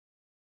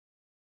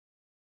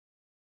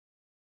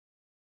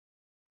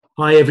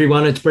Hi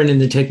everyone, it's Brendon,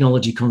 the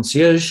Technology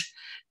Concierge.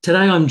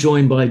 Today I'm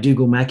joined by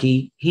Dugal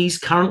Mackie. He's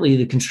currently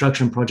the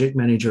construction project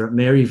manager at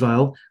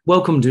Maryville.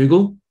 Welcome,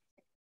 Dugal.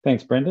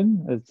 Thanks,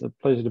 Brendan. It's a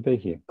pleasure to be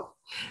here.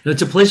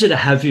 It's a pleasure to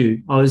have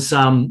you. I was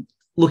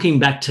looking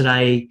back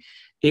today.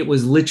 It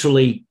was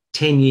literally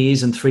 10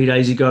 years and 3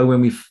 days ago when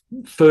we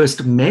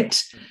first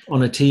met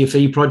on a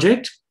TFE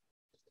project.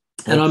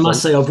 And I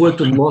must say, I've worked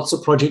with lots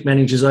of project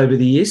managers over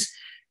the years,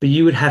 but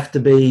you would have to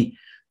be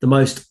the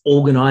most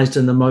organised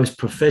and the most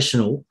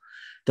professional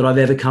that I've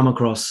ever come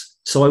across.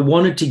 So I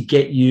wanted to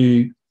get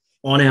you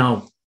on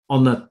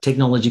the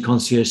Technology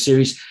Concierge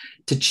series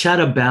to chat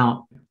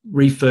about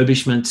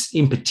refurbishments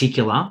in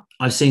particular.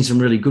 I've seen some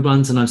really good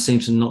ones and I've seen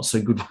some not so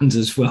good ones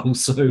as well.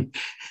 So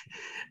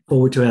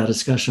forward to our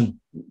discussion.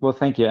 Well,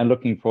 thank you, and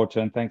looking forward to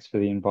it. And thanks for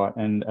the invite,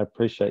 and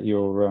appreciate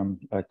your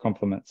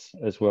compliments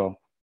as well.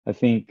 I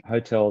think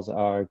hotels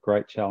are a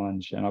great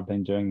challenge, and I've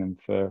been doing them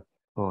for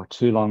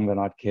too long than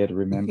I'd care to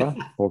remember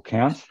or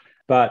count.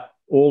 But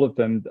all of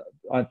them,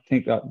 I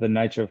think that the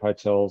nature of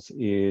hotels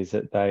is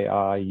that they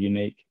are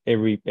unique.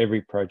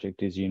 Every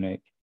project is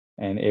unique,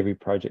 and every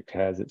project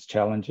has its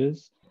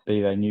challenges,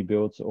 be they new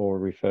builds or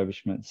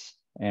refurbishments.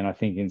 And I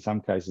think in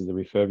some cases, the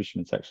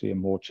refurbishments actually are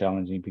more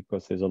challenging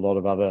because there's a lot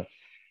of other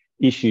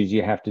issues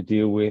you have to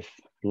deal with,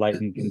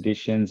 latent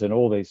conditions and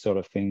all these sort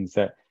of things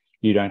that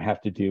you don't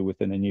have to deal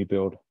with in a new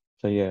build.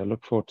 So yeah, I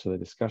look forward to the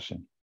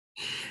discussion.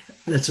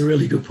 That's a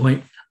really good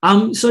point.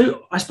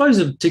 So I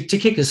suppose to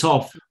kick us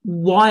off,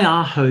 why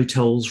are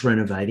hotels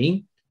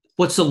renovating?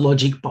 What's the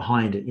logic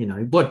behind it? You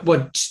know,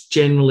 what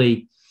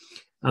generally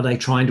are they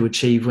trying to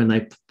achieve when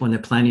they're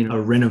planning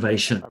a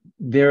renovation?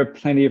 There are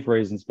plenty of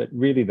reasons, but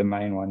really the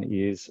main one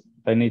is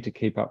they need to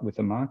keep up with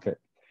the market.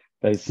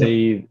 They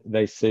see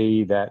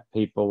that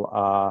people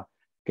are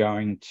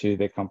going to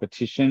their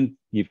competition.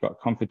 You've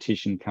got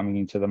competition coming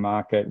into the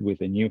market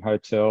with a new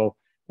hotel,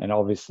 and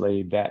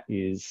obviously that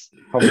is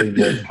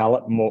probably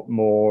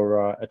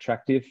more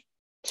attractive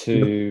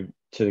to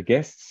the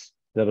guests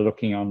that are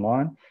looking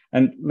online.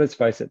 And let's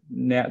face it,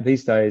 now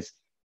these days,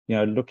 you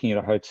know, looking at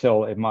a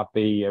hotel, it might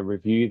be a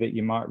review that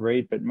you might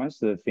read, but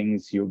most of the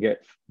things you'll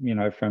get, you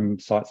know, from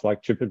sites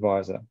like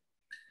TripAdvisor.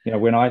 You know,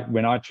 when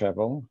I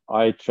travel,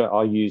 I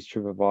use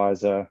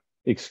TripAdvisor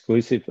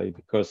exclusively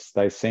because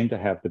they seem to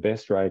have the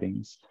best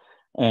ratings.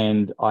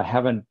 And I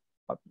haven't,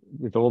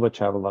 with all the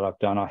travel that I've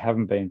done, I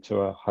haven't been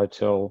to a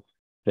hotel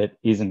that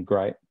isn't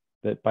great,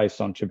 that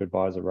based on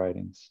TripAdvisor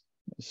ratings.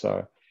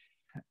 So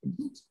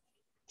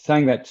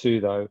saying that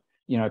too, though,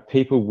 you know,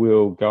 people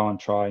will go and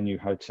try a new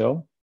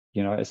hotel,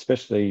 you know,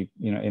 especially,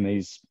 you know, in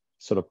these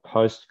sort of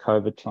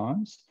post-COVID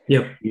times.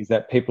 Yep. Is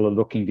that people are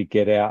looking to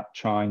get out,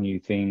 trying new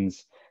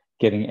things,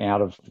 getting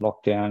out of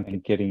lockdown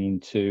and getting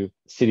into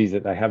cities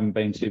that they haven't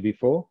been to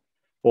before,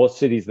 or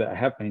cities that they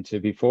have been to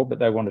before, but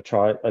they want to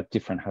try a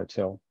different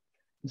hotel.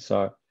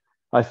 So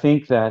I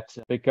think that,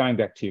 but going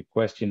back to your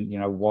question, you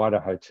know, why do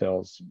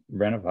hotels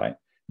renovate?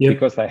 Yep.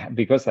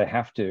 Because they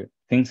have to.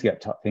 Things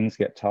get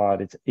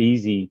tired. It's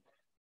easy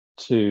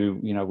to,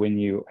 you know, when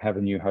you have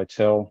a new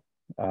hotel,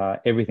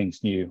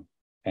 everything's new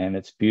and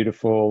it's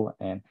beautiful,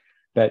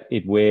 but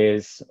it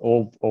wears,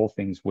 all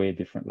things wear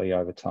differently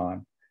over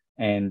time,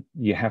 and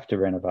you have to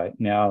renovate.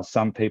 Now,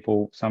 some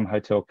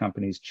hotel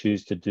companies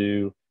choose to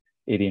do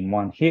it in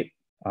one hit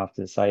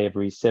after, say,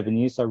 every 7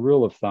 years. So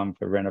rule of thumb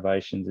for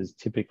renovations is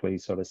typically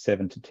sort of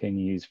 7 to 10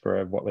 years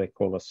for what they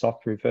call a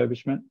soft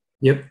refurbishment.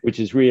 Yep. Which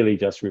is really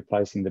just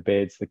replacing the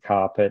beds, the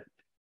carpet,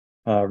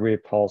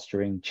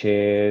 reupholstering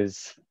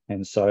chairs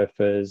and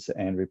sofas,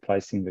 and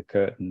replacing the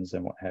curtains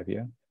and what have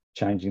you,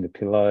 changing the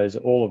pillows,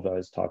 all of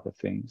those type of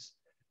things.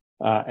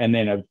 And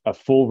then a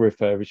full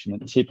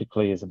refurbishment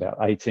typically is about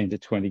 18 to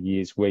 20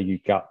 years, where you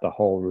gut the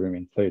whole room,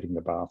 including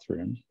the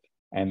bathroom,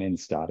 and then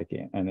start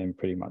again, and then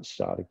pretty much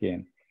start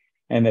again.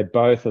 And they're,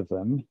 both of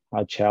them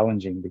are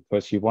challenging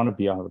because you want to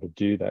be able to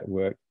do that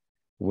work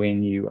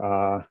when you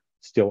are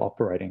still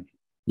operating.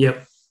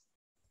 Yep.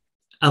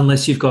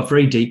 Unless you've got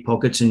very deep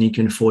pockets and you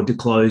can afford to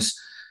close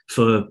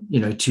for, you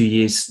know, 2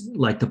 years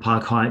like the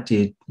Park Hyatt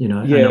did, you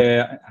know.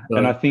 Yeah,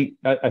 and I think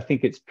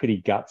it's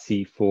pretty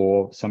gutsy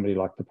for somebody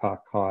like the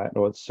Park Hyatt,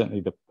 or it's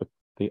certainly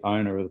the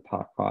owner of the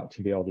Park Hyatt,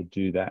 to be able to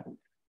do that.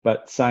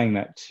 But saying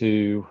that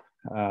too,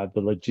 the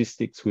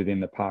logistics within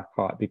the Park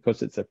Hyatt,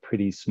 because it's a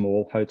pretty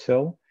small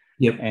hotel,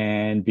 yep,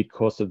 and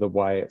because of the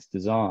way it's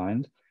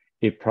designed,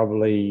 it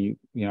probably,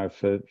 you know,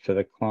 for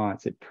the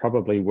clients, it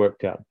probably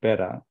worked out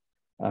better.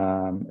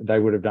 They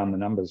would have done the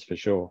numbers for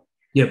sure.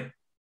 Yep.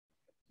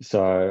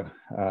 So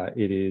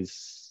it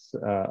is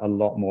a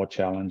lot more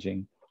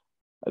challenging.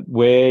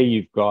 Where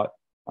you've got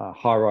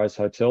high-rise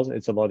hotels,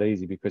 it's a lot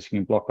easier because you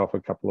can block off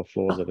a couple of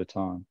floors at a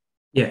time.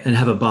 Yeah, and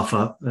have a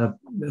buffer,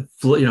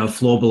 you know, a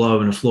floor below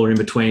and a floor in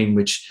between,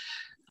 which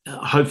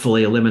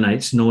hopefully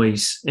eliminates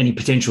noise, any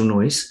potential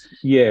noise.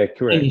 Yeah,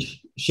 correct. And you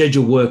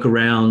schedule work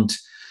around,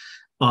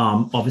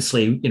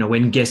 obviously, you know,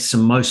 when guests are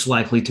most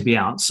likely to be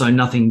out. So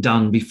nothing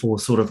done before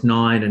sort of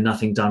 9 and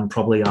nothing done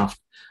probably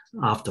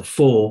after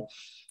 4.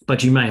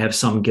 But you may have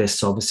some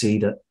guests, obviously,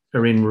 that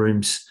are in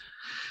rooms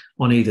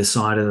on either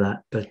side of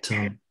that. But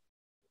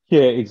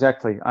yeah,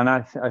 exactly. And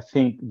I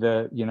think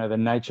the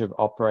nature of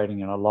operating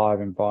in a live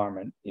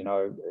environment,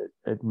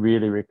 it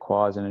really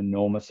requires an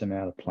enormous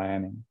amount of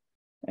planning.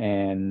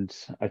 And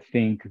I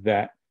think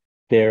that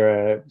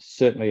there are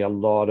certainly a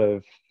lot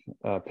of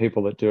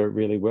people that do it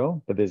really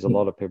well, but there's a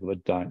lot of people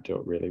that don't do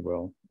it really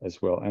well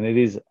as well. And it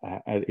is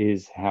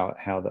how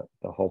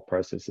the whole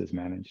process is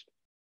managed.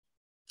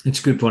 it's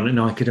a good point. And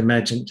I could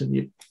imagine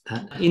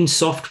that in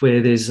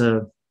software, there's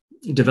a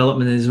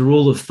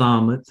rule of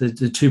thumb, the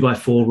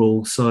 2x4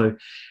 rule. So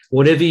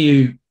whatever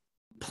you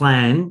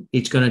plan,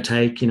 it's going to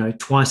take,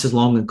 twice as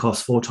long and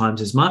cost 4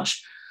 times as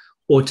much,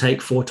 or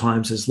take 4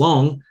 times as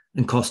long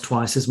and cost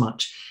twice as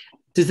much.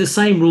 Does the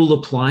same rule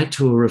apply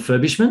to a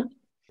refurbishment?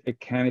 It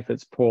can if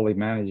it's poorly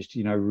managed.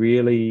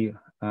 Really,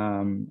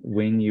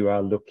 when you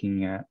are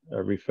looking at a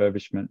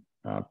refurbishment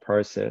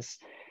process,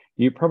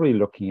 you're probably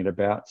looking at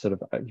about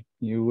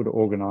you would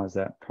organise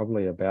that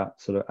probably about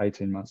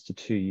 18 months to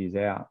 2 years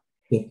out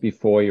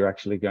before you're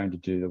actually going to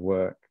do the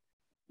work.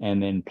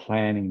 And then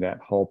planning that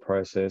whole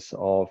process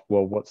of,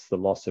 well, what's the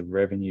loss of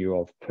revenue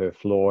of per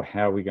floor?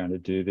 How are we going to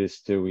do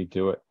this? Do we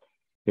do it?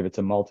 If it's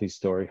a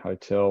multi-story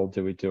hotel,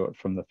 do we do it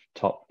from the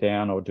top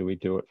down or do we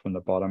do it from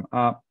the bottom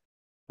up?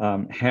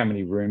 How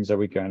many rooms are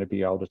we going to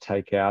be able to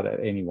take out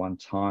at any one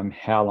time?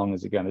 How long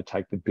is it going to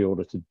take the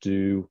builder to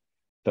do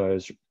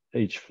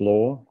each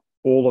floor?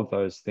 All of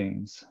those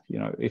things.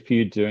 If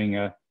you're doing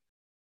a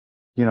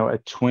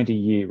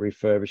 20-year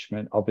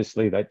refurbishment,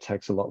 obviously that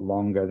takes a lot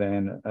longer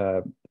than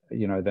the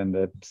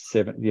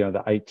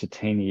 8 to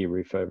 10-year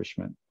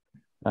refurbishment.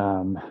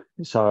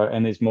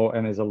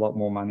 There's a lot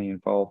more money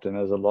involved, and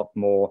there's a lot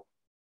more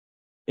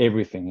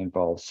everything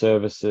involved,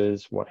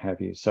 services, what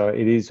have you. So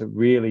it is a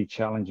really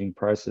challenging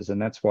process,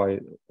 and that's why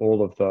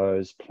all of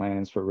those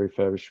plans for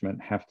refurbishment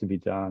have to be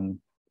done,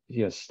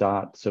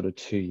 start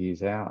 2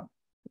 years out,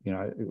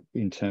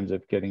 in terms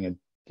of getting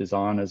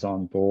designers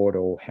on board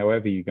or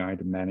however you're going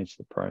to manage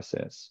the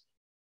process.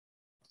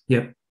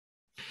 Yep.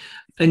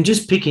 And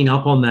just picking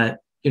up on that,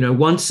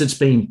 once it's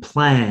been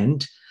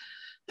planned,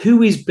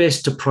 who is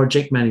best to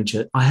project manage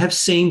it? I have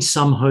seen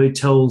some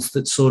hotels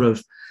that sort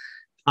of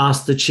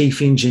ask the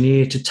chief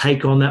engineer to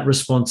take on that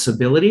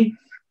responsibility,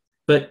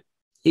 but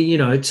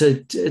it's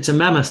a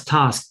mammoth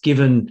task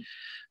given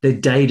their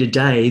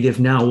day-to-day. They've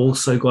now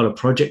also got a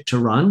project to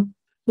run.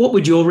 What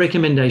would your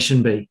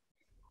recommendation be?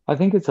 I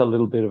think it's a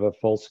little bit of a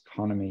false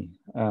economy.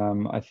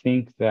 I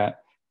think that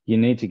you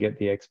need to get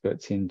the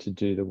experts in to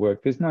do the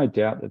work. There's no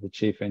doubt that the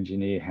chief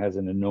engineer has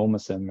an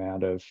enormous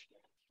amount of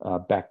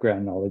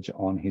background knowledge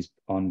on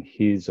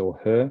his or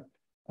her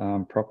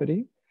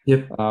property.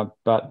 Yep.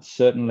 But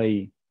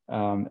certainly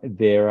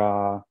there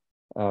are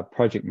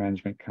project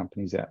management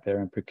companies out there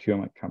and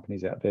procurement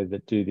companies out there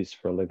that do this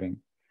for a living,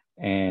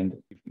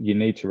 and you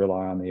need to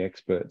rely on the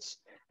experts.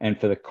 And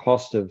for the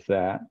cost of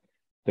that,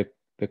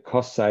 the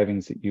cost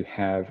savings that you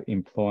have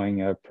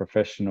employing a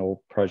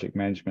professional project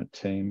management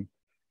team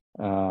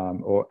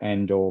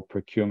or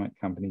procurement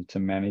company to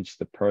manage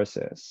the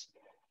process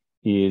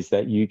is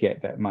that you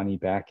get that money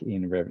back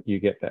in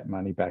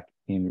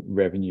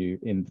revenue,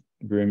 in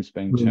rooms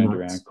being turned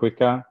around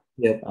quicker.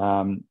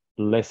 Yeah.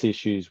 Less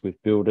issues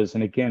with builders.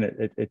 And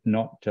again, it's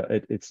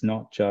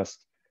not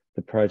just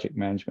the project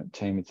management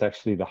team, it's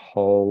actually the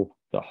whole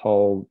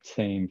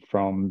team,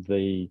 from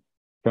the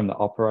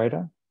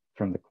operator,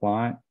 from the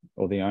client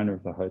or the owner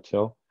of the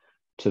hotel,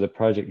 to the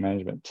project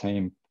management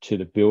team, to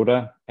the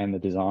builder and the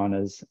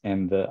designers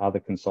and the other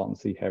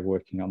consultants that you have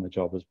working on the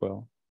job as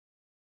well.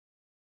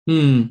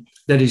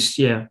 That is,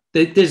 yeah.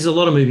 There's a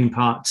lot of moving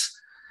parts.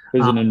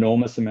 There's an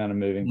enormous amount of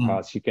moving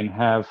parts. You can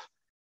have,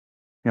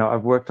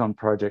 I've worked on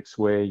projects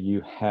where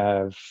you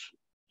have,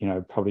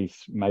 probably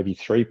maybe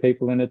 3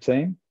 people in a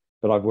team,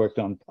 but I've worked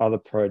on other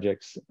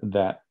projects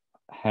that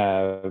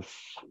have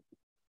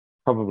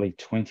probably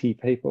 20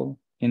 people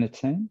in a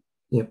team.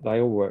 Yep.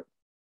 They all work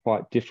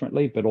quite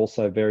differently, but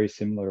also very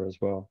similar as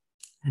well.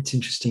 That's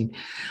interesting.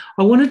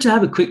 I wanted to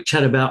have a quick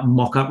chat about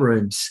mock-up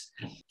rooms.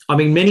 I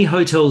mean, many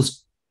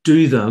hotels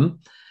do them.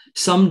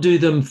 Some do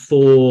them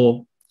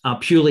for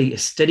purely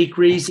aesthetic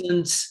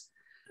reasons.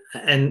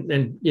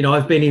 And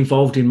I've been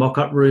involved in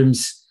mock-up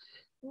rooms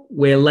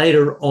where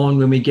later on,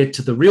 when we get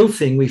to the real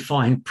thing, we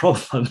find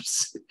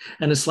problems.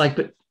 And it's like,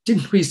 but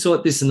didn't we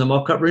sort this in the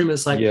mock-up room?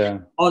 It's like, yeah.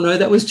 Oh, no,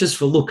 that was just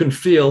for look and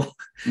feel.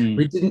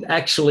 We didn't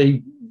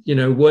actually,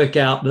 work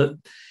out that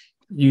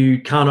you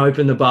can't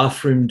open the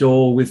bathroom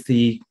door with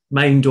the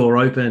main door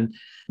open.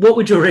 What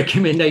would your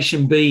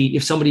recommendation be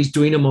if somebody's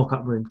doing a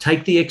mock-up room?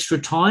 Take the extra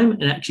time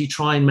and actually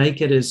try and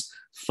make it as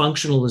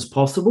functional as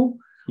possible.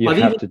 I've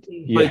even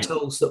seen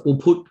hotels that will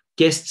put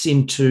guests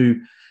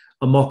into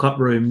a mock-up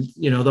room.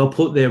 They'll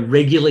put their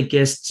regular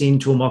guests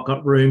into a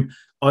mock-up room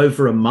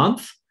over a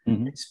month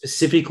and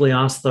specifically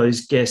ask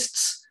those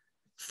guests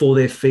for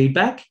their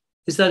feedback.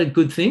 Is that a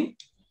good thing?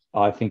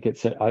 I think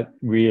it's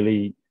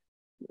really,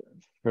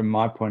 from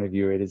my point of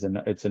view, it's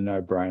a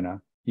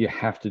no-brainer. you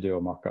have to do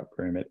a mock-up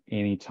room at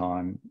any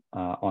time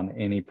on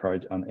any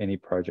project,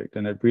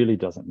 and it really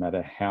doesn't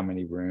matter how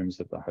many rooms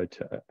of the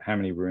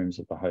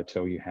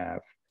hotel you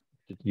have.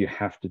 You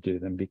have to do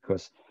them,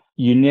 because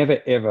you never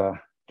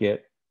ever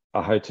get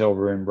a hotel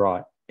room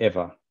right,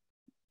 ever.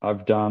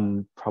 I've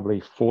done probably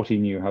 40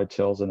 new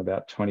hotels and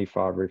about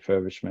 25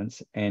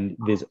 refurbishments, and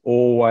there's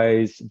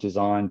always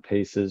design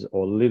pieces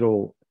or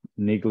little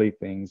niggly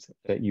things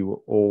that you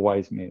will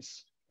always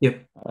miss.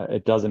 Yep.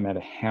 It doesn't matter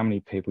how many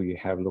people you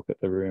have look at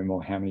the room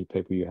or how many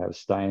people you have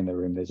stay in the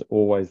room. There's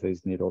always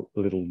these little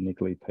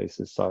niggly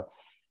pieces. So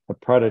a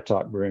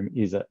prototype room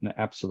is an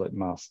absolute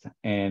must.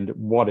 And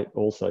what it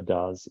also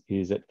does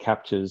is it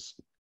captures,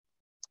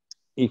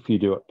 if you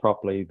do it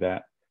properly,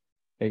 that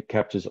it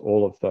captures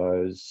all of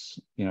those,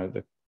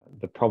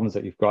 the problems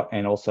that you've got,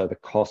 and also the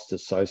costs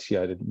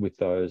associated with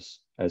those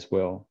as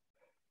well.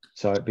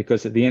 So,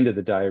 because at the end of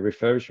the day,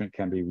 refurbishment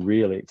can be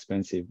really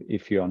expensive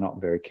if you are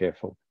not very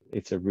careful.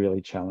 It's a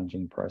really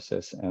challenging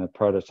process, and a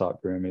prototype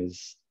room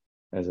is,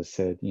 as I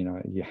said,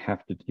 you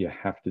have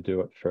to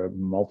do it for a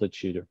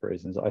multitude of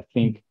reasons. I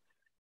think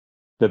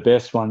the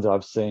best ones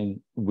I've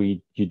seen,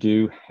 you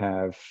do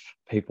have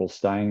people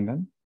staying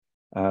them.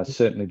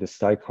 Certainly the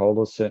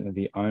stakeholders, certainly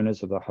the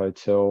owners of the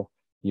hotel,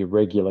 your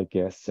regular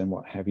guests and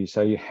what have you.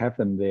 So you have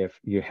them there,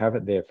 you have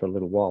it there for a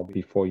little while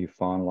before you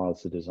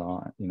finalize the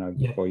design,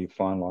 before you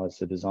finalize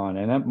the design.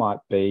 And it might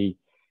be,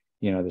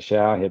 the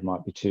shower head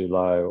might be too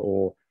low,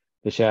 or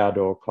the shower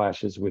door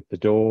clashes with the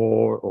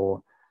door,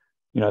 or,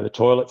 the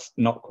toilet's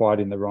not quite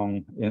in the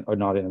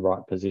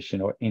right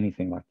position, or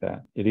anything like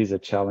that. It is a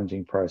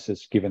challenging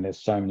process, given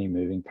there's so many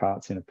moving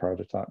parts in a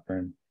prototype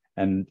room.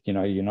 And,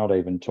 you're not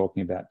even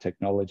talking about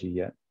technology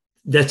yet.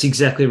 That's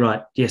exactly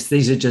right. Yes,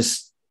 these are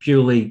just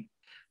purely,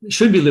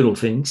 should be little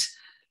things,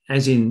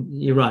 as in,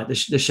 you're right, the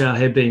shower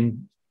head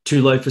being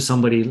too low for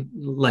somebody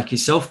like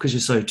yourself because you're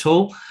so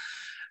tall.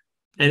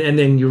 And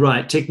then you're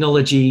right,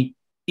 technology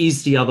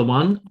is the other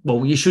one.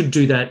 Well, you should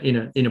do that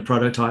in a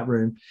prototype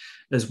room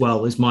as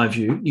well, is my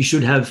view. You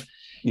should have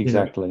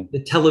exactly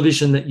the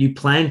television that you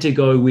plan to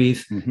go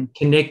with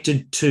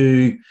connected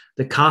to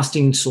the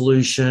casting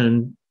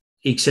solution,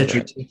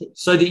 etc.,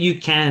 so that you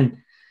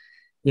can,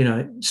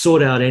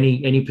 sort out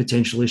any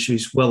potential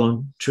issues well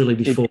and truly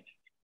before.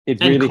 It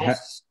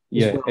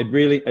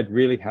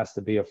really has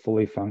to be a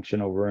fully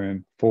functional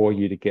room for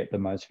you to get the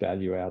most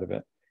value out of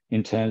it.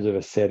 In terms of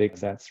aesthetics,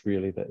 that's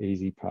really the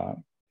easy part.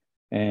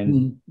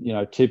 And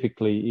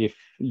typically, if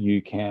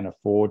you can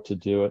afford to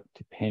do it,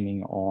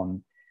 depending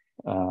on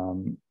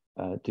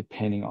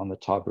the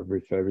type of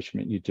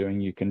refurbishment you're doing,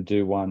 you can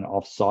do one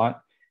off-site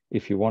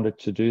if you wanted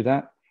to do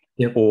that.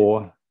 Yep.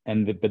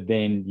 But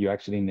then you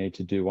actually need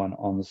to do one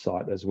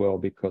on-site as well,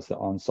 because the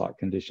on-site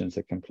conditions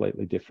are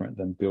completely different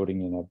than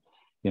building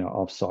in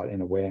off-site in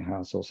a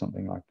warehouse or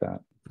something like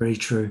that. Very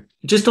true.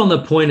 Just on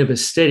the point of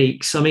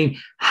aesthetics, I mean,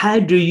 how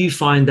do you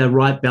find the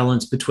right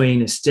balance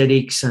between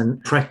aesthetics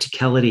and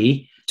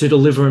practicality to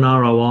deliver an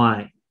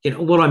ROI?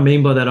 What I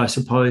mean by that, I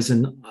suppose,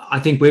 and I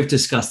think we've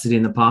discussed it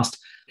in the past,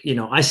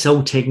 I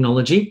sell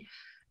technology,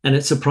 and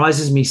it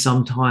surprises me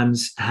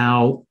sometimes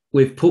how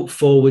we've put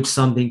forward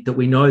something that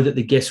we know that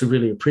the guests would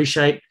really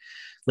appreciate.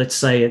 Let's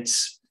say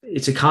it's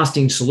a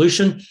casting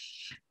solution,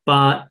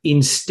 but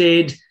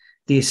instead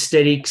the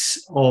aesthetics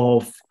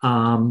of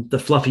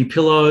the fluffy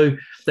pillow,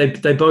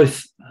 they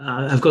both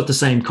have got the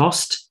same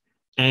cost,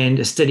 and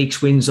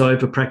aesthetics wins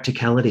over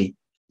practicality.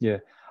 Yeah,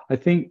 I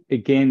think,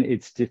 again,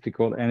 it's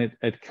difficult, and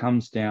it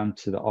comes down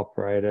to the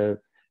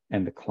operator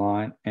and the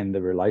client and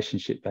the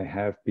relationship they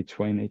have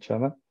between each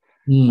other.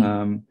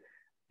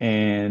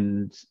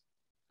 And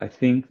I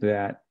think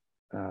that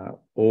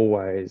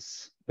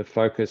always the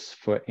focus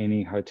for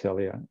any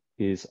hotelier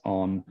is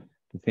on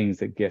the things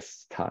that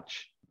guests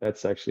touch.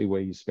 That's actually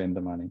where you spend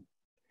the money.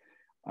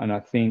 And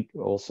I think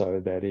also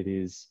that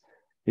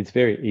it's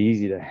very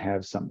easy to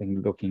have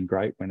something looking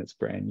great when it's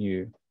brand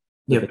new.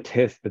 But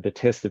the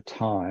test of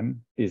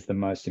time is the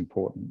most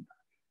important.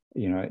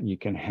 You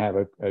can have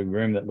a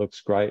room that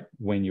looks great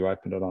when you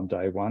open it on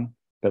day one,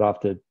 but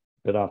after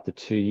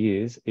 2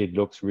 years, it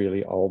looks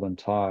really old and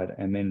tired.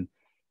 And then,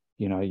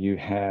 you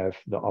have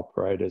the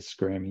operators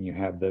screaming, you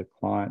have the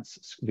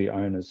clients, the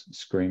owners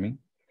screaming,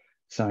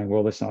 saying,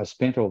 well, listen, I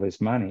spent all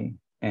this money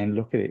and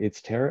look at it,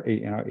 it's terrible,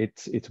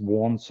 it's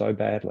worn so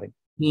badly.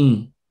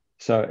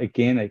 So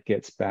again, it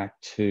gets back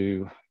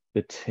to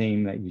the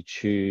team that you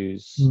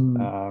choose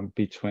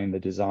between the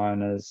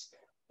designers,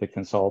 the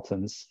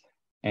consultants,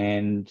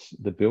 and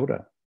the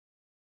builder,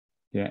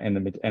 and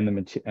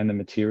the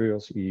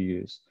materials you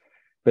use.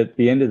 But at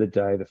the end of the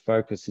day, the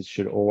focus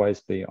should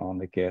always be on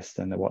the guest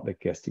and what the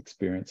guest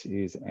experience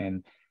is,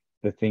 and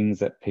the things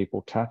that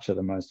people touch are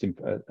the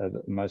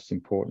most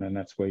important, and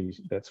that's where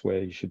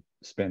you should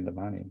spend the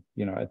money.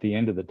 At the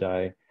end of the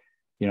day,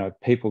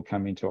 people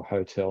come into a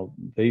hotel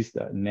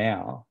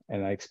now,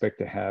 and they expect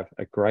to have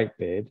a great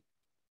bed,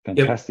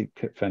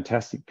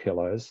 fantastic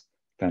pillows,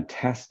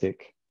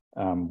 fantastic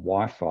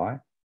Wi-Fi,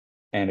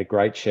 and a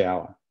great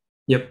shower.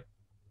 Yep.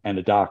 And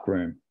a dark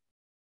room.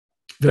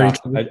 Very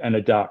true. And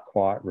a dark,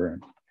 quiet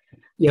room.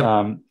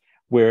 Yep.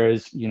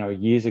 Whereas,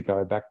 years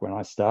ago, back when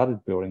I started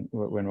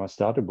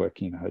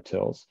working in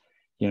hotels,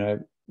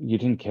 you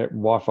didn't care.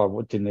 Wi-Fi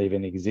didn't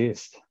even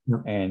exist.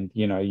 No. And,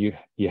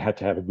 you had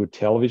to have a good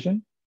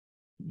television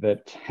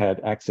that had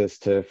access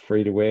to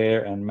free to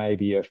air and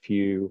maybe a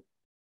few,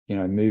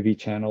 movie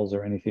channels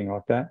or anything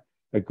like that,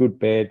 a good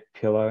bed,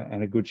 pillow,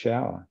 and a good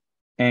shower.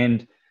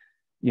 And,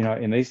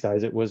 in these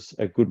days, it was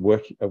a good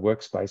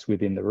workspace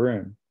within the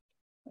room.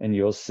 And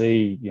you'll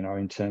see,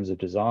 in terms of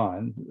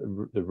design,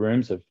 the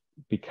rooms have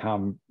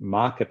become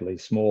markedly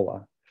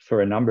smaller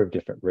for a number of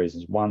different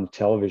reasons. One, the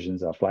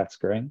televisions are flat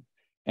screen,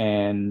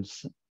 and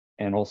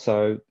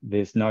also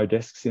there's no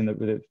desks in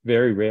the.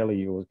 Very rarely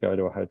you will go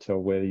to a hotel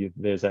where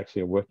there's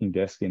actually a working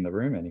desk in the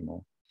room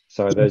anymore.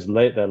 So those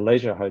the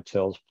leisure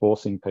hotels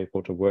forcing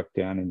people to work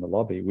down in the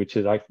lobby, which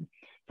is,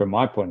 from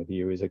my point of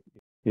view,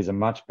 is a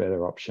much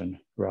better option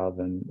rather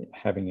than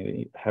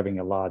having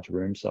a large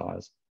room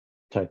size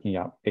taking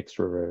up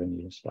extra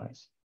revenue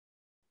space.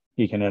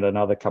 You can add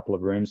another couple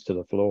of rooms to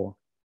the floor.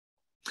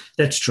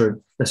 That's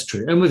true.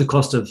 And with the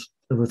cost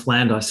with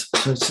land, I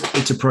suppose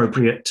it's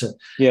appropriate to.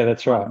 Yeah,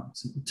 that's right.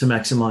 To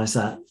maximise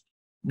that.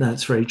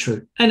 That's very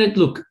true. And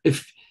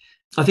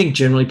I think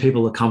generally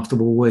people are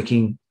comfortable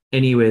working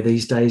anywhere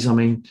these days. I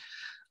mean,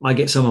 I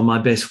get some of my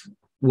best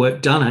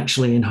work done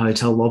actually in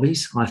hotel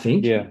lobbies, I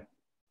think. Yeah.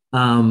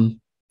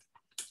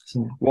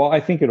 Well, I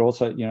think it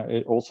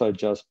also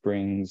just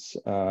brings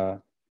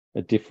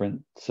a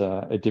different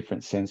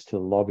sense to the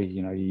lobby.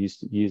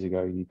 Years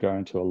ago, you go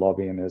into a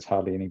lobby and there's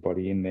hardly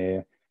anybody in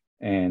there,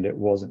 and it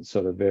wasn't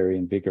sort of very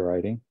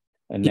invigorating.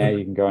 And now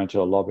you can go into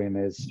a lobby and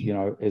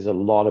there's a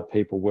lot of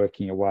people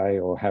working away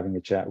or having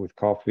a chat with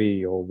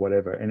coffee or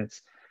whatever. And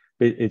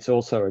it's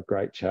also a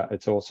great chat.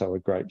 It's also a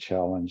great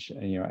challenge.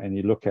 And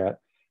you look at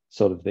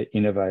sort of the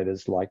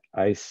innovators like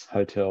Ace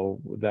Hotel.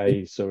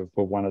 They sort of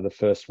were one of the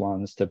first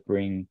ones to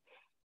bring,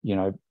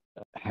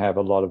 have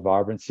a lot of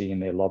vibrancy in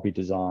their lobby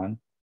design.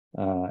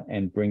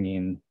 And bring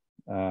in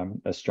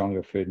a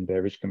stronger food and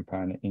beverage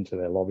component into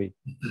their lobby.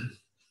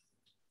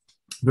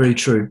 Very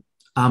true.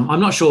 I'm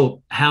not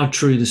sure how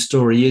true the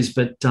story is,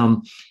 but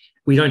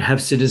we don't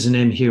have Citizen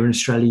M here in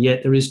Australia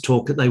yet. There is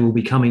talk that they will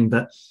be coming,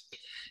 but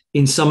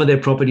in some of their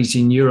properties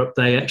in Europe,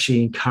 they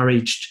actually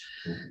encouraged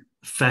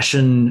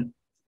fashion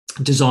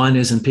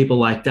designers and people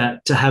like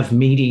that to have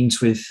meetings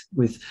with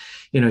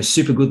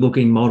super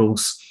good-looking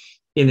models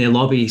in their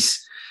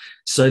lobbies,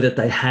 so that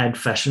they had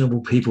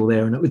fashionable people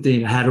there, and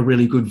it had a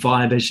really good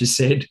vibe, as you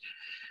said,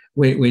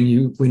 when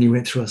you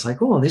went through. I was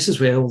like, oh, this is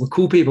where all the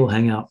cool people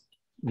hang out.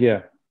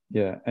 Yeah,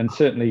 and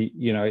certainly,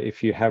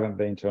 if you haven't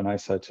been to an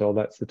Ace Hotel,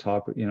 that's the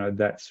type of,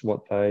 that's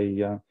what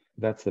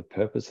that's the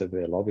purpose of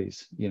their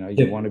lobbies. You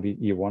want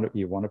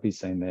to be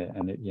seen there,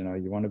 and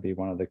you want to be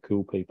one of the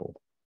cool people.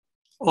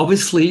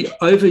 Obviously,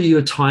 over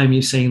your time,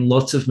 you've seen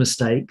lots of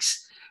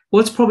mistakes.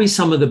 What's probably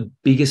some of the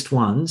biggest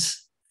ones?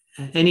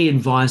 Any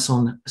advice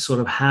on sort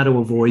of how to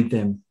avoid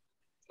them?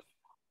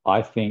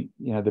 I think,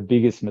 the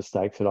biggest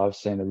mistakes that I've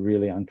seen are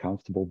really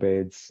uncomfortable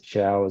beds,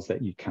 showers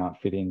that you can't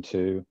fit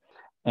into,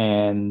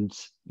 and,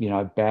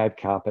 bad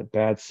carpet,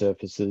 bad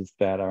surfaces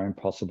that are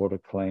impossible to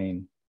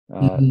clean.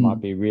 It might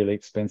be really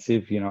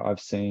expensive.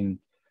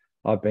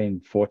 I've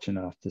been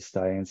fortunate enough to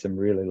stay in some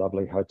really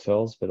lovely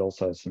hotels, but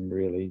also some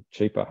really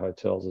cheaper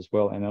hotels as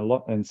well. And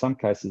in some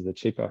cases, the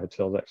cheaper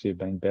hotels actually have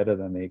been better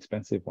than the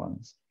expensive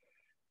ones,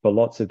 for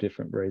lots of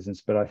different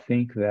reasons. But I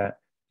think that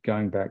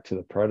going back to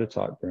the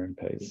prototype room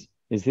piece,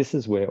 this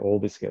is where all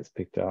this gets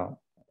picked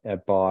up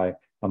by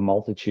a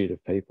multitude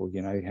of people.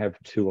 You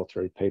have 2 or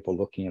 3 people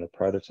looking at a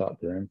prototype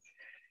room.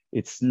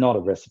 It's not a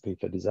recipe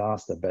for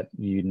disaster, but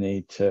you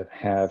need to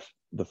have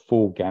the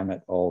full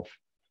gamut of,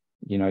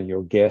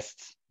 your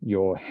guests,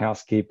 your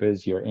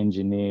housekeepers, your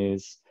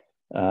engineers,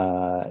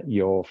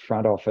 your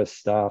front office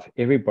staff,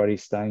 everybody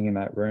staying in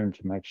that room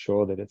to make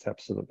sure that it's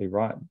absolutely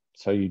right.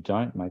 So you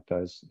don't make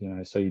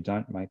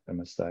the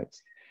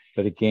mistakes.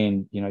 But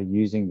again,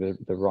 using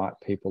the right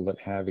people that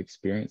have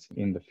experience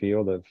in the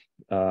field of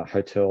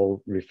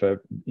hotel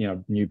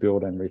new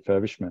build and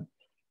refurbishment.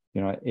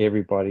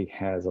 Everybody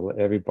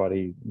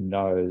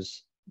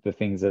knows the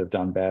things that have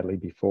done badly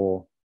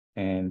before,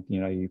 and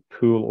you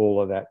pool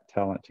all of that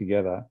talent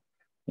together,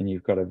 and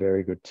you've got a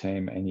very good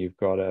team, and you've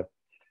got a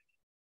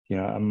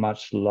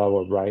much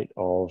lower rate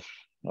of,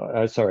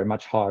 a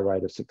much higher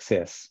rate of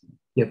success.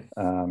 Yep.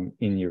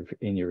 In your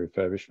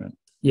refurbishment.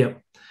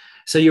 Yep.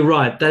 So you're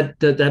right.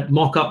 That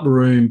mock-up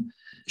room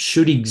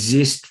should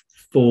exist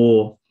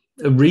for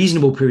a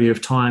reasonable period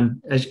of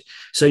time,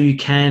 so you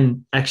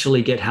can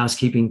actually get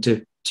housekeeping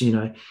to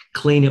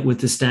clean it with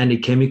the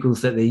standard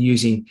chemicals that they're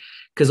using.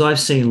 Because I've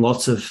seen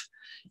lots of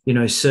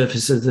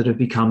surfaces that have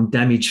become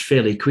damaged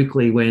fairly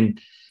quickly when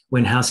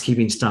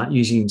housekeeping start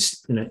using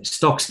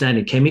stock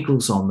standard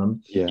chemicals on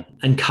them. Yeah.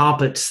 And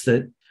carpets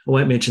that, I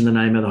won't mention the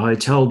name of the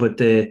hotel, but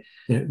they're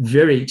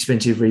very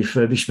expensive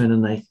refurbishment,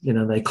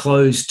 and they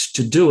closed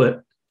to do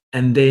it.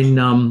 And then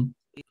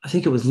I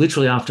think it was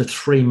literally after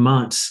 3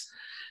 months,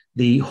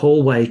 the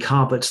hallway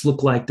carpets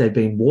looked like they'd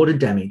been water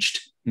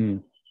damaged.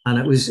 And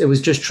it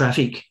was just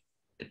traffic.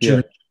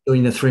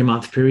 during the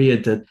 3-month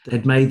period that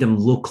had made them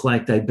look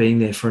like they'd been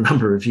there for a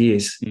number of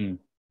years.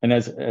 And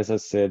as I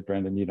said,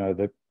 Brendon,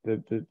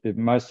 the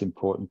most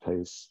important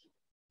piece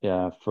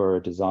for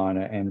a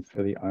designer and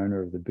for the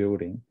owner of the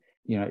building,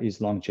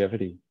 is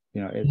longevity.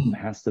 It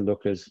has to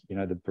look as,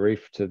 the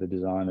brief to the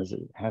designers,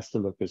 it has to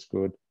look as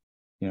good,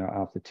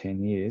 after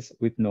 10 years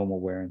with normal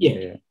wear and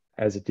tear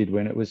as it did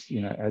when it was,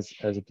 as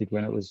it did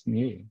when it was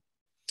new.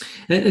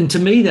 And to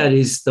me, that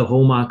is the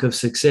hallmark of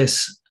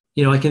success.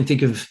 I can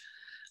think of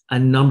a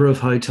number of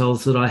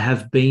hotels that I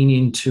have been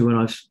into, and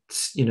I've,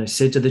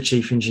 said to the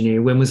chief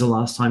engineer, when was the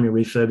last time you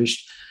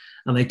refurbished?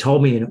 And they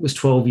told me, and it was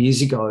 12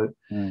 years ago.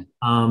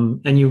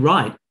 And you're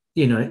right.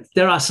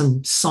 There are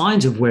some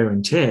signs of wear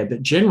and tear,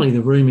 but generally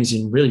the room is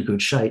in really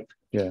good shape.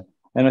 Yeah.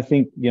 And I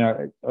think,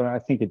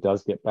 it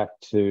does get back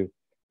to,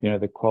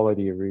 the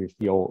quality of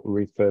your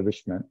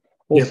refurbishment.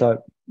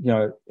 Also,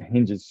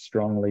 hinges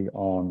strongly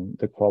on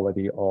the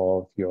quality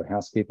of your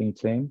housekeeping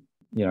team,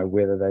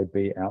 whether they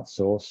be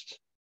outsourced,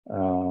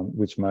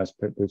 which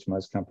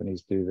most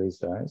companies do these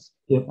days,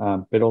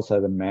 but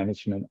also the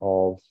management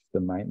of the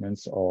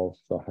maintenance of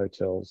the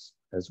hotels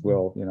as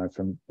well,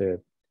 from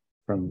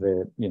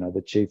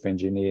the chief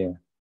engineer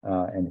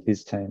and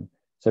his team.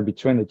 So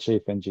between the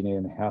chief engineer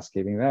and the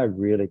housekeeping, they are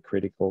really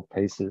critical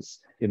pieces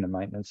in the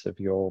maintenance of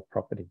your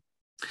property.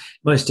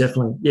 Most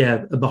definitely.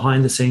 Yeah, a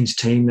behind the scenes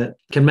team that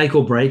can make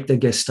or break the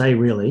guest stay,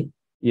 really.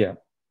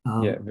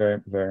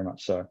 Very, very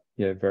much so.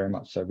 Yeah, very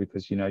much so,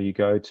 because, you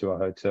go to a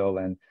hotel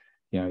and,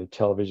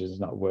 television is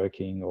not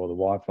working, or the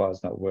Wi-Fi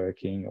is not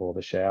working, or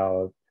the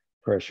shower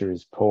pressure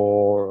is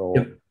poor,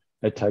 or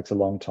it takes a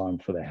long time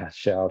for the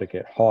shower to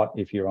get hot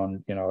if you're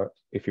on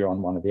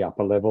one of the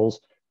upper levels.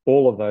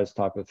 All of those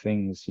type of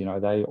things,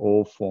 they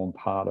all form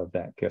part of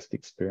that guest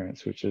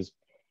experience, which is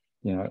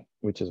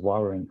why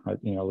we're in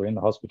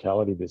the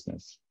hospitality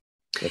business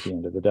at the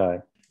end of the day.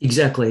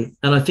 Exactly.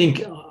 And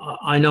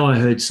I know I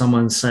heard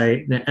someone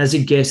say that as a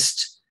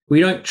guest, we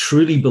don't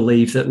truly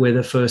believe that we're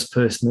the first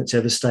person that's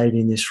ever stayed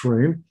in this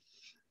room,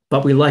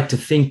 but we like to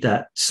think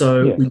that.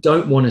 So we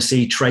don't want to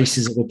see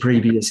traces of a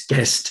previous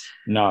guest.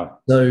 No.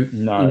 So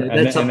and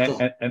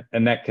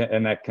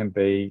that can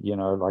be,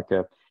 like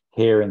a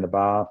hair in the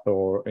bath,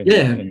 or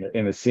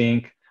in the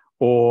sink,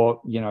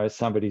 or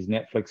somebody's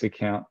Netflix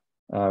account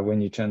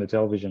when you turn the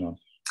television on.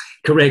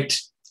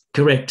 Correct.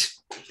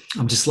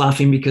 I'm just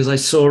laughing because I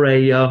saw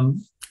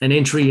an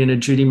entry in a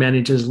duty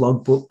manager's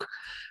logbook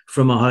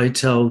from a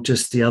hotel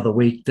just the other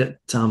week that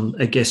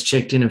a guest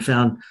checked in and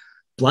found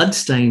blood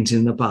stains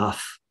in the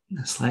bath.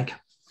 It's like,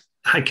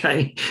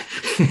 okay.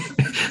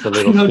 It's a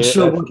little I'm not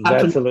sure what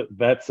happened.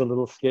 That's a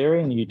little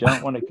scary, and you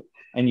don't want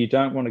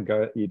to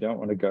go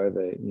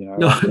there.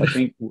 No. I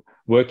think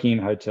working in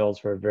hotels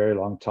for a very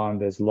long time,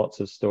 there's lots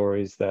of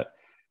stories that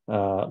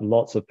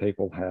lots of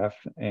people have,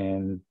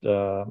 and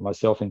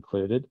myself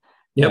included.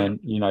 And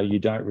you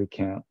don't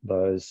recount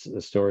those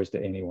stories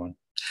to anyone.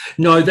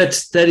 No,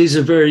 that is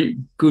a very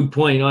good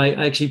point. I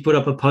actually put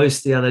up a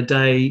post the other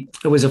day.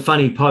 It was a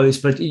funny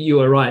post, but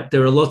you are right.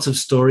 There are lots of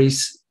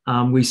stories.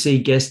 We see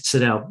guests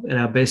at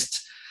our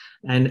best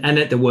and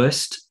at the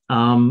worst.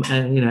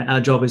 And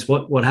our job is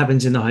what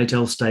happens in the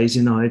hotel stays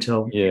in the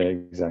hotel. Yeah,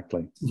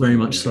 exactly. Very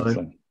much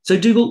so. So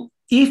Dugal,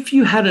 if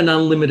you had an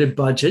unlimited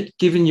budget,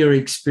 given your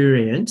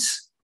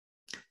experience,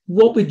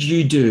 what would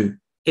you do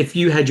if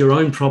you had your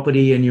own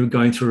property and you were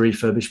going through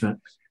refurbishment?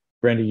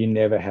 Brenda, you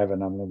never have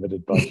an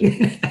unlimited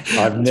budget.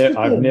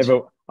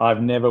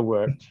 I've never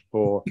worked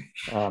for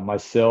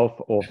myself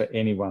or for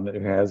anyone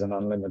who has an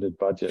unlimited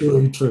budget.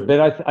 True.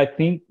 But I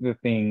think the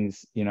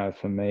things,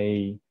 for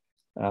me,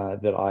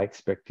 that I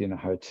expect in a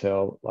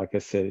hotel, like I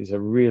said, is a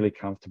really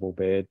comfortable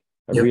bed,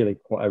 a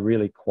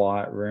really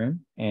quiet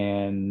room,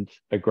 and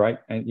a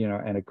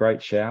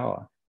great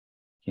shower,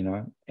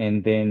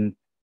 and then,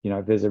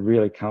 there's a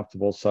really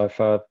comfortable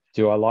sofa.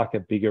 Do I like a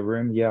bigger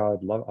room? Yeah,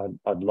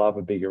 I'd love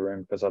a bigger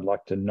room, because I'd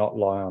like to not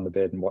lie on the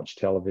bed and watch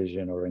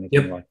television or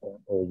anything like that,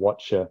 or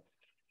watch a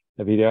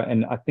video.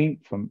 And I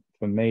think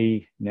for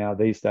me now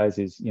these days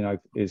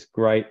is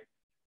great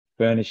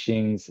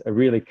furnishings,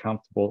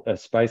 a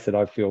space that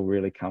I feel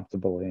really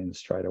comfortable in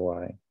straight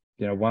away.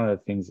 One of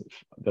the things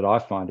that I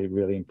find it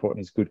really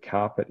important is good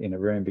carpet in a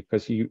room,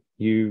 because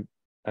you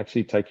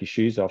actually take your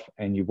shoes off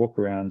and you walk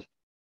around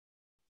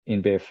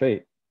in bare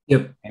feet.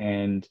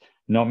 And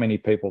not many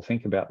people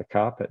think about the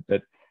carpet,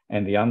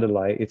 and the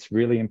underlay. It's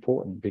really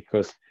important,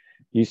 because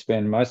you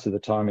spend most of the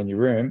time in your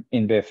room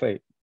in bare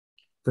feet.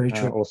 Very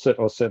true. Or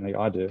certainly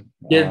I do.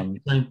 And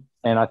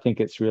I think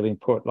it's really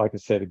important, like I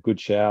said, a good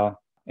shower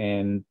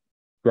and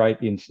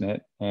great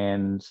internet,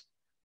 and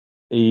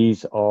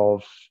ease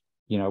of,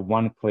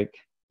 one click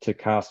to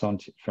cast on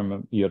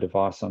from your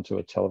device onto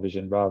a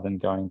television, rather than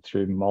going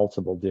through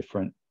multiple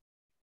different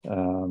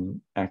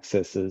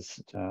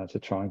accesses to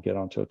try and get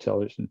onto a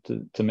television.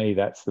 To me,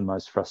 that's the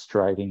most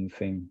frustrating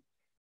thing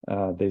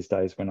these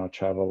days when I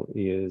travel,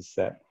 is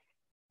that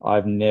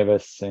I've never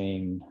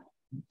seen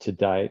to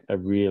date a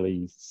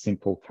really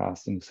simple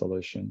casting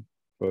solution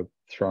for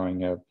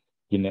throwing a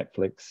your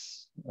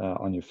Netflix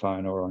on your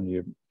phone or on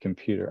your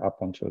computer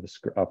up onto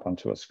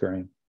a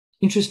screen.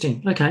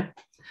 Interesting. Okay.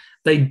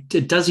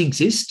 It does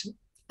exist.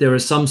 There are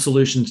some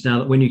solutions now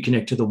that when you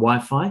connect to the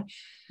Wi-Fi,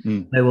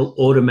 they will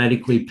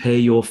automatically pair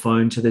your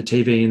phone to the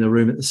TV in the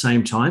room at the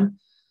same time,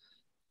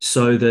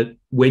 so that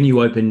when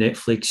you open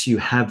Netflix, you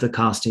have the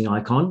casting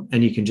icon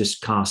and you can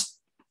just cast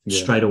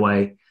straight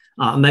away.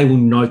 And they will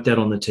note that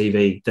on the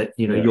TV that,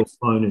 your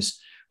phone is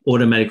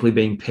automatically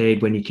being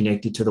paired when you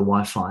connect it to the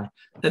Wi-Fi.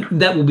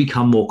 That will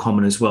become more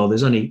common as well.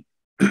 There's only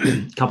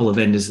a couple of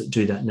vendors that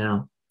do that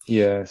now.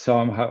 Yeah, so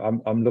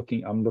I'm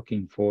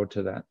looking forward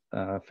to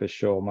that for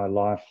sure. My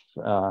life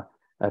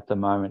at the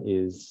moment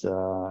is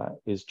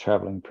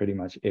traveling pretty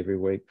much every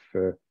week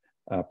for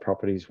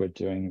properties we're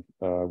doing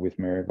with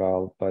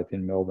Maryville, both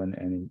in Melbourne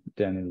and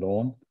down in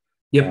Lorne,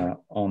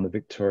 on the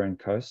Victorian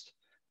coast.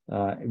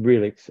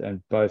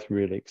 Both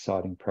really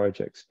exciting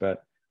projects,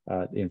 but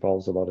it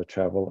involves a lot of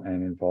travel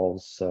and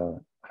involves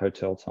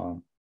hotel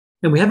time.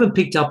 And we haven't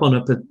picked up on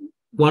it, but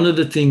one of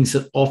the things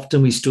that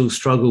often we still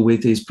struggle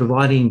with is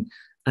providing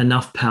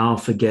enough power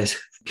for guests,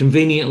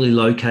 conveniently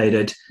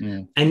located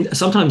and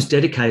sometimes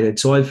dedicated.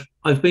 So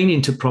I've been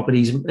into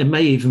properties, it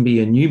may even be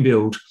a new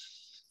build,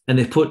 and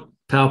they've put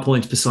power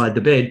points beside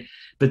the bed,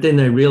 but then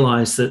they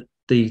realize that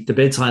the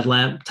bedside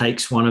lamp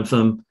takes one of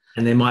them,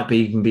 and there might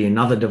even be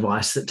another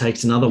device that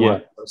takes another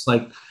one. It's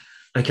like,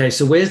 okay,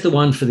 so where's the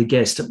one for the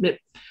guest?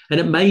 And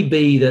it may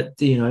be that,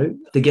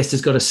 the guest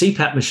has got a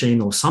CPAP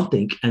machine or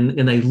something, and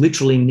they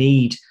literally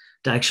need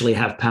to actually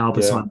have power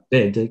beside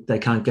the bed. They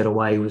can't get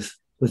away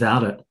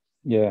without it.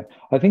 Yeah,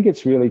 I think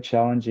it's really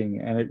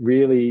challenging, and it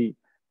really,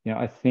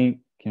 I think,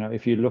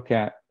 if you look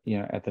at,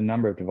 at the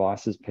number of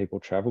devices people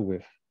travel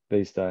with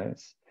these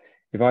days,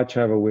 if I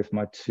travel with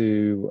my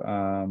two,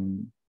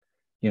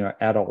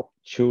 adult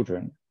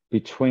children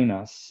between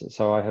us,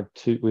 so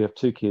we have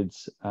two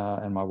kids,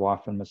 and my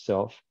wife and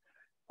myself,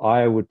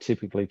 I would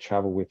typically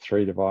travel with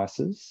 3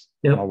 devices.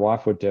 Yep. My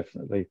wife would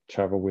definitely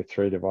travel with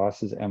 3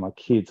 devices, and my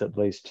kids at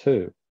least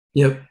 2.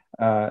 Yep.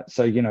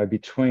 So,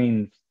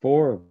 between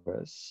 4 of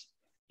us,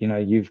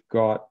 you've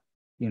got,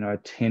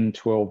 10,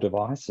 12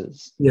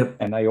 devices. Yep.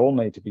 And they all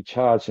need to be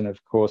charged. And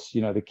of course,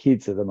 the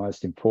kids are the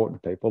most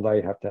important people.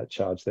 They have to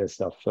charge their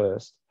stuff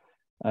first.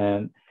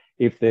 And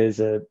if there's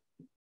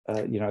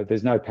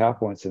there's no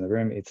PowerPoints in the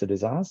room, it's a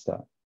disaster.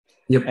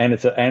 Yep. And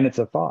it's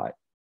a fight.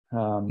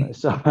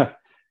 So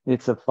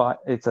it's a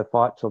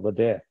fight till the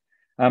death.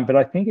 But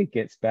I think it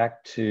gets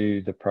back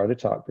to the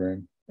prototype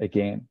room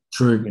again.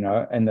 True.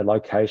 And the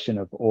location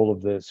of all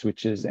of the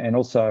switches. And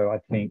also, I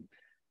think,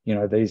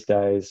 these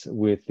days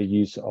with the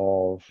use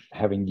of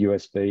having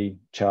USB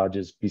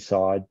chargers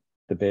beside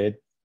the bed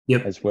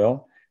as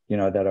well,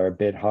 that are a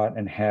bed height,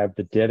 and have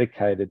the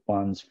dedicated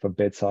ones for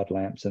bedside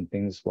lamps and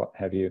things, what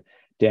have you,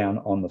 down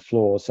on the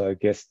floor. So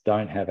guests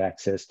don't have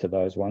access to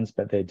those ones,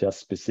 but they're just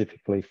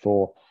specifically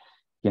for,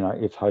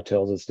 if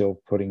hotels are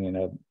still putting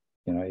in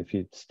if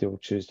you still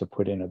choose to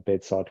put in a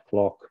bedside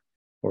clock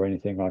or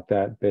anything like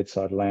that,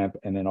 bedside lamp,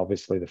 and then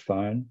obviously the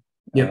phone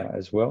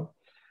as well.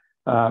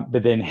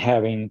 But then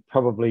having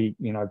probably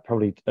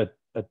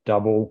a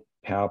double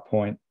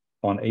PowerPoint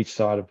on each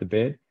side of the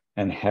bed,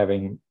 and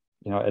having,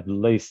 at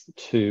least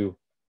 2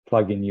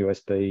 plug-in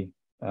USB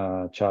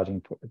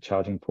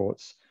charging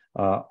ports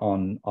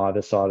on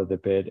either side of the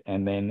bed,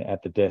 and then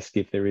at the desk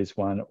if there is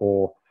one,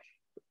 or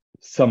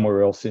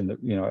somewhere else in the,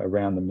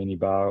 around the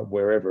minibar,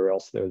 wherever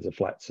else there is a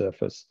flat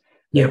surface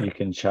that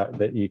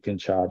you can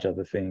charge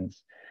other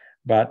things.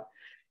 But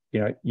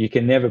you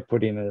can never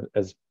put in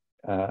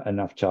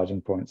enough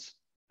charging points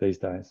these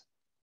days.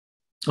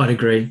 I'd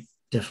agree,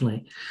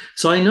 definitely.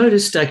 So I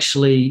noticed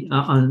actually,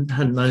 I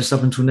hadn't noticed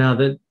up until now,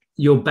 that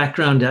your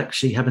background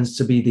actually happens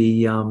to be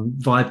the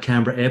Vibe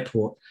Canberra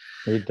Airport.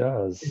 It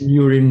does.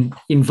 You were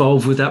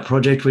involved with that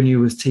project when you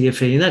were with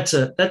TFE,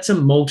 and that's a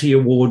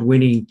multi-award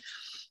winning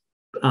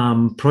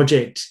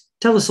project.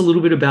 Tell us a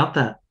little bit about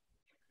that.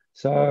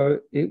 So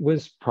it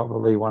was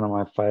probably one of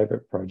my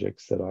favorite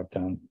projects that I've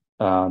done,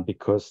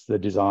 because the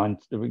design,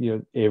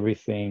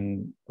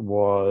 everything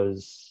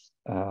was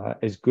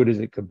as good as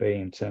it could be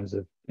in terms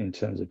of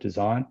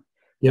design.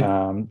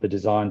 The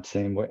design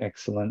team were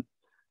excellent.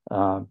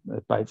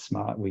 Bates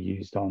Smart we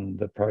used on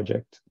the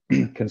project.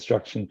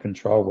 Construction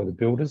Control were the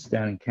builders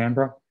down in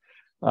Canberra,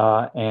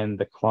 and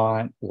the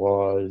client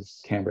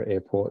was Canberra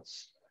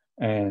Airports,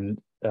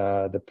 and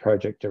the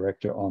project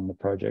director on the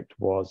project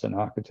was an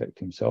architect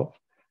himself.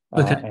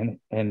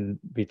 And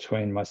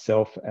between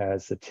myself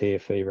as the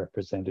TFE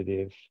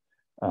representative,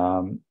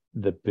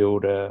 the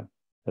builder,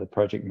 the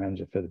project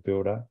manager for the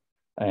builder,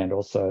 and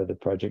also the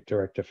project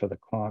director for the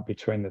client,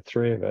 between the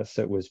 3 of us,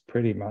 it was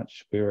pretty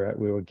much, we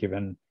were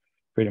given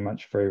pretty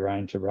much free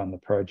rein to run the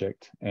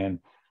project, and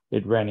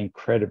it ran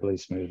incredibly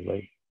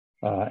smoothly,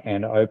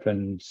 and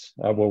opened,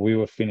 we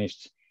were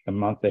finished a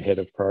month ahead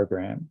of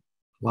program.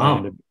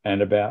 Wow.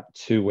 And about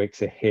 2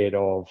 weeks ahead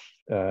of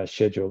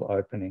scheduled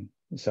opening.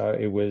 So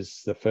it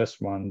was the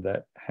first one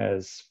that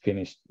has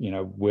finished,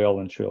 well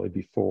and truly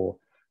before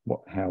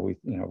what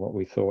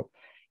we thought.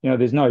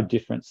 There's no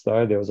difference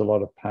though. There was a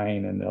lot of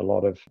pain and a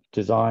lot of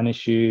design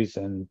issues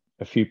and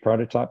a few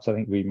prototypes. I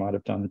think we might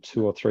have done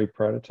 2 or 3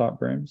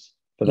 prototype rooms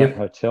for that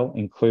hotel,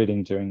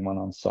 including doing one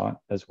on site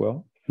as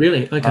well.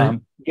 Really? Okay.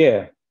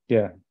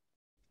 Yeah.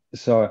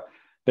 So,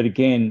 but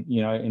again,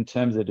 in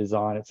terms of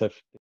design, it's a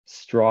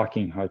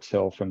striking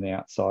hotel from the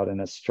outside and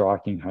a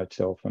striking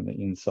hotel from the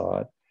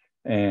inside.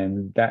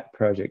 And that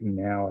project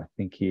now, I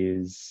think,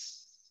 is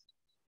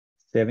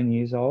 7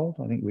 years old.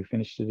 I think we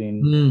finished it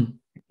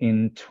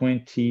in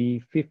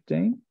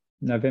 2015,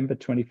 November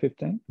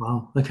 2015.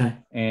 Wow. Okay.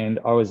 And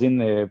I was in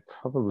there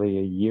probably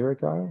a year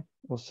ago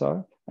or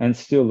so, and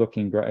still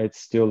looking great. It's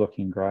still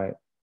looking great.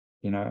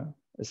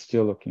 It's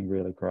still looking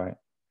really great.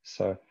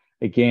 So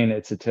again,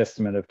 it's a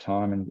testament of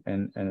time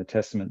and a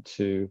testament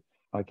to,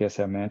 I guess,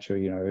 our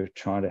mantra,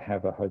 trying to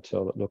have a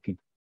hotel that looking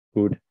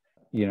good,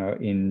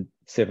 in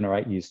 7 or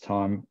 8 years'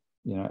 time,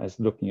 as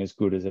looking as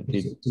good as it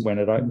did when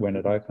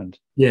it opened.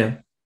 Yeah.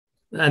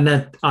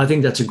 And I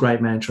think that's a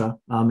great mantra.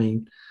 I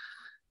mean,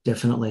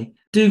 definitely.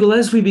 Dugal,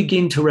 as we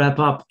begin to wrap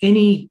up,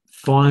 any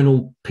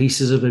final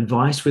pieces of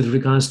advice with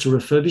regards to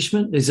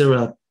refurbishment? Is there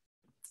a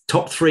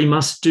top 3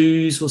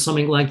 must-dos or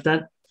something like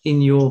that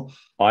in your...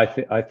 I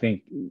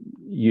think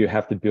you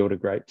have to build a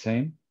great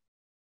team,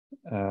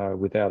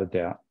 without a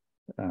doubt.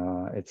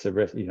 It's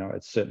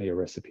certainly a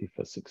recipe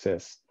for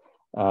success,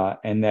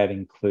 and that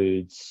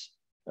includes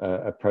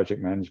a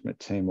project management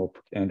team or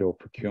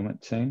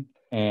procurement team,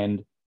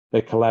 and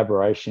the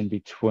collaboration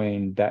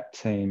between that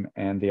team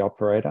and the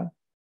operator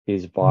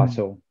is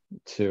vital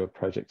to a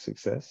project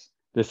success.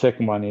 The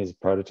second one is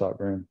prototype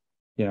room.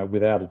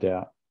 Without a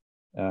doubt,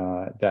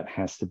 that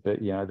has to be.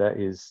 That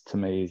is, to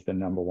me, is the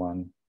number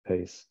one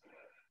piece.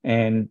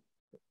 And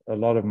a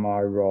lot of my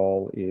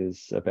role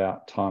is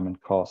about time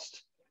and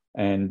cost,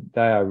 and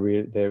they're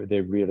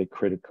really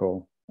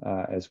critical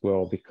as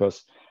well,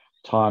 because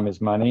time is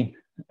money,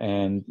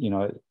 and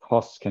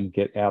costs can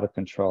get out of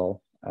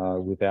control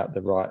without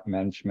the right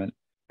management,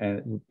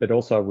 but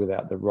also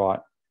without the right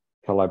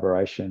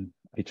collaboration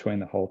between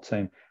the whole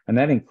team, and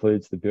that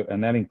includes the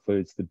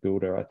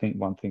builder. I think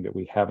one thing that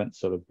we haven't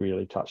sort of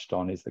really touched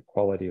on is the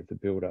quality of the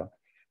builder.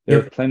 There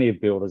are plenty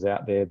of builders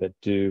out there that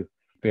do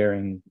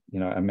varying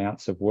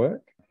amounts of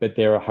work, but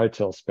there are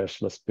hotel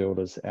specialist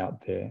builders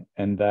out there,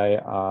 and they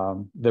are,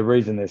 the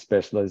reason they're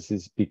specialists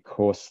is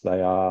because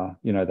they are,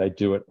 they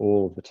do it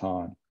all of the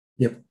time.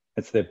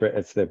 It's their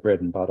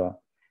bread and butter.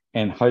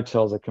 And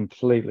hotels are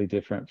completely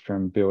different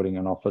from building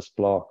an office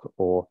block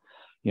or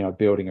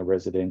building a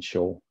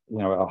residential,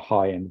 a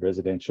high-end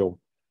residential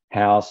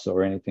house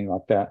or anything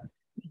like that.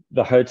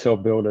 The hotel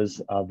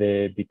builders are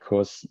there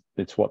because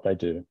it's what they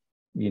do.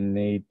 You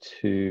need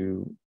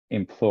to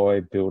employ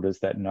builders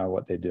that know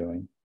what they're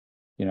doing,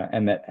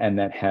 and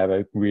that have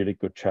a really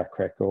good track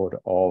record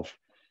of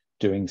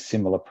doing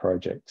similar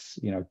projects.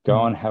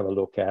 Go and have a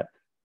look at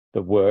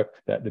the work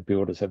that the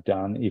builders have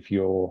done. If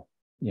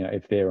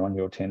they're on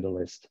your tender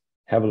list,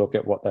 have a look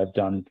at what they've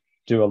done.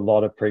 Do a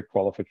lot of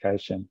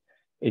pre-qualification.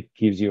 It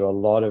gives you a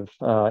lot of,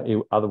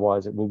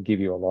 otherwise it can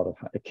give you a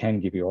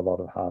lot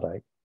of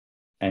heartache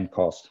and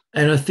cost.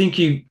 And I think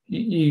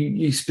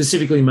you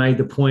specifically made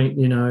the point,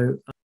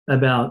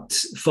 about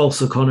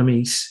false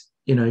economies,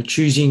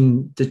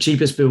 choosing the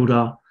cheapest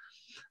builder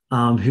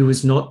who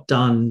has not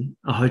done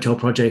a hotel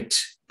project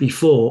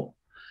before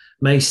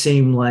may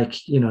seem like,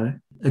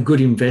 a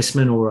good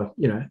investment or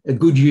a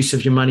good use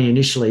of your money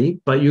initially,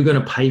 but you're going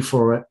to pay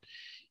for it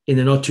in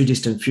the not too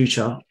distant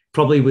future,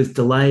 probably with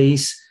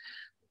delays.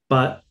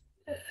 But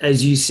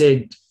as you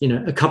said,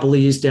 a couple of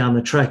years down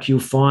the track,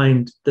 you'll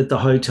find that the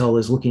hotel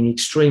is looking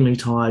extremely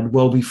tired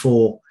well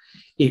before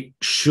it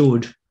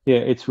should. Yeah,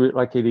 it's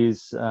like it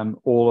is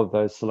all of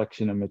those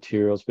selection of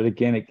materials, but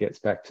again, it gets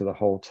back to the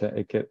whole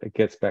it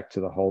gets back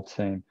to the whole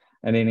team,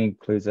 and it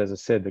includes, as I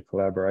said, the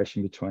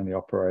collaboration between the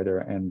operator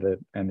and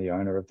the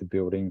owner of the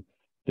building,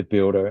 the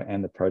builder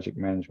and the project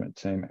management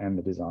team and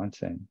the design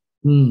team.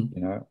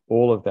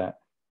 All of that,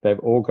 they've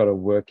all got to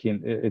work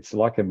in. It's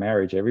like a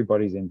marriage.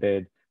 Everybody's in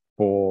bed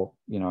for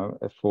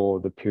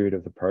the period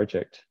of the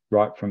project,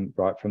 right from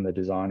the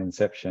design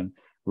inception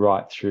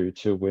right through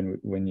to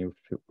when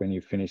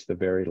you finish the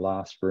very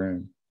last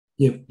room.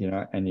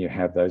 And you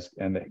have those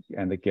and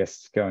the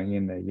guests going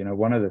in there.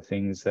 One of the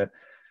things that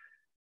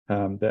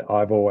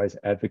I've always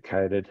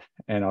advocated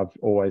and I've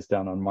always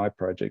done on my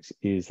projects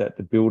is that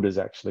the builders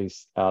actually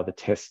are the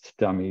test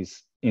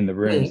dummies in the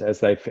rooms. As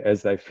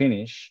they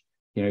finish,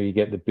 you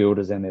get the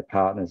builders and their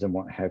partners and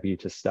what have you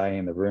to stay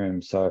in the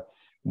room. So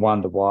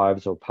the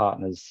wives or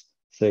partners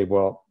see,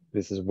 well,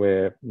 this is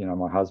where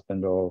my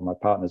husband or my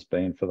partner's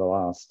been for the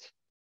last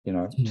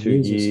 2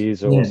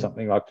 years or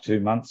something, like 2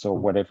 months or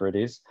whatever it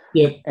is.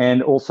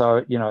 And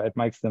also it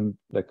makes them,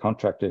 the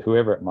contractor,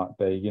 whoever it might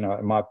be,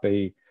 it might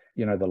be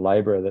the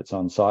laborer that's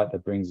on site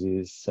that brings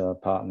his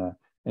partner,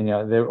 and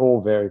they're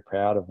all very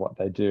proud of what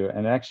they do,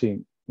 and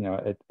actually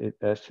it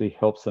actually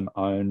helps them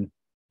own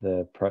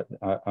their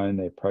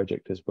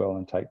project as well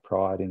and take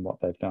pride in what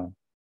they've done.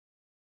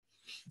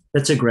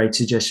 That's a great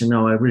suggestion.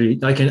 No,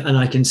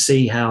 I can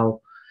see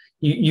how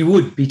you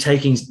would be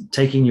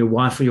taking your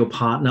wife or your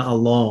partner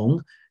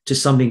along to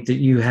something that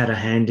you had a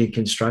hand in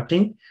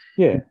constructing.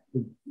 Yeah.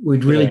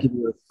 Would really give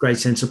you a great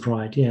sense of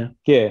pride. Yeah.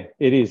 Yeah,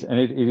 it is. And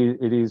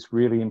it is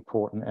really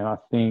important. And I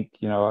think,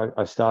 you know,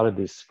 I started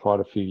this quite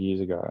a few years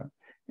ago,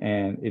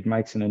 and it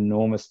makes an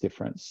enormous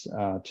difference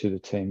to the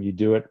team. You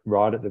do it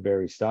right at the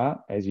very start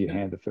as you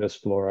hand the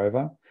first floor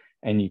over,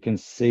 and you can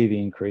see the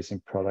increase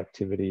in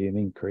productivity and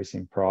increase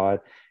in pride,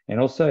 and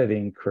also the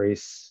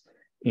increase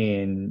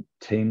in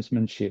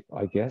teamsmanship,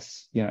 I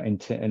guess, you know,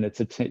 and it's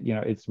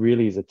it's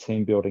really is a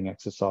team building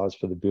exercise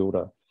for the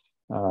builder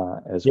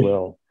as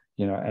well,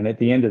 you know, and at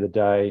the end of the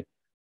day,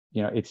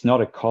 you know, it's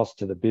not a cost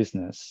to the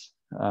business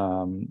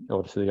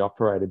or to the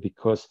operator,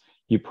 because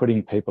you're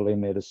putting people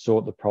in there to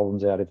sort the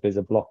problems out if there's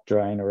a blocked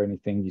drain or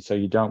anything. So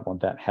you don't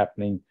want that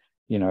happening,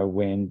 you know,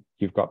 when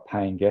you've got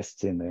paying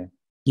guests in there.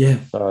 Yeah.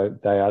 So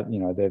they are, you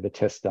know, they're the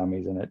test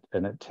dummies,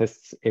 and it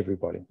tests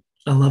everybody.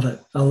 I love it.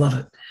 I love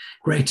it.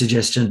 Great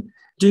suggestion.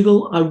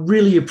 Dugal, I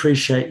really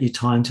appreciate your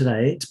time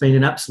today. It's been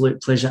an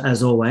absolute pleasure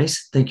as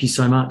always. Thank you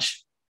so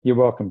much. You're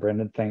welcome,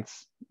 Brendon.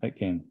 Thanks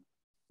again.